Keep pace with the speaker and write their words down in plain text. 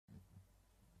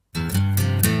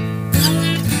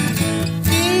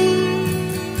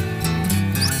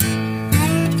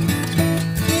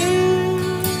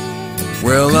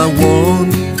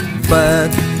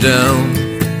down.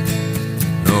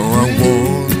 No, I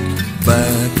won't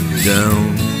back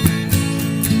down.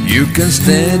 You can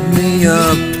stand me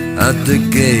up at the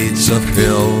gates of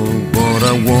hell, but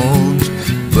I won't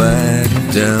back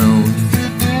down.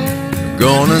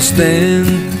 Gonna stand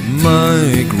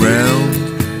my ground,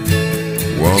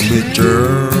 won't be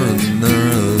turned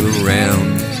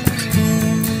around.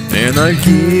 And I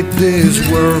keep this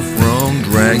world from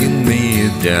dragging me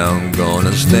down.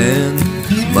 Gonna stand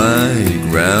my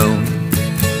ground,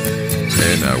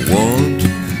 and I won't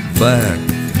back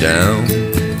down.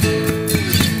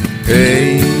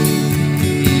 Hey,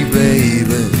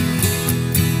 baby,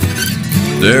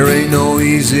 there ain't no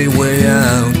easy way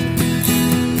out.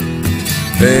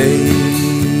 Hey,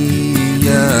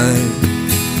 I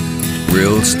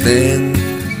will stand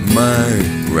my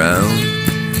ground,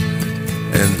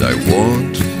 and I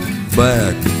won't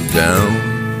back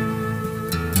down.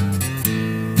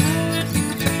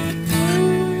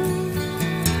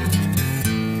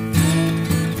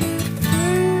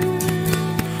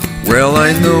 Well,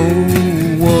 I know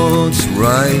what's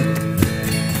right.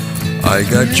 I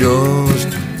got just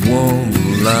one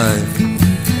life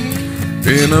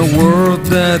in a world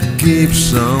that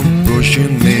keeps on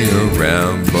pushing me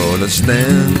around, but I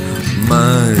stand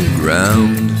my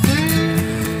ground,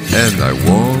 and I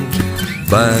won't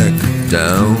back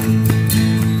down.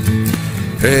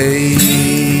 Hey,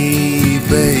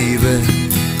 baby,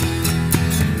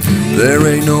 there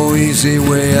ain't no easy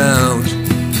way out.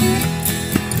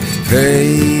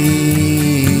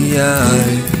 Hey, I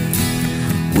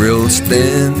will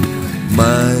stand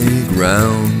my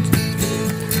ground,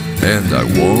 and I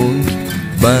won't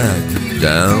back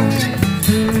down.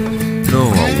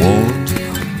 No, I won't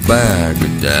back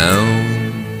down.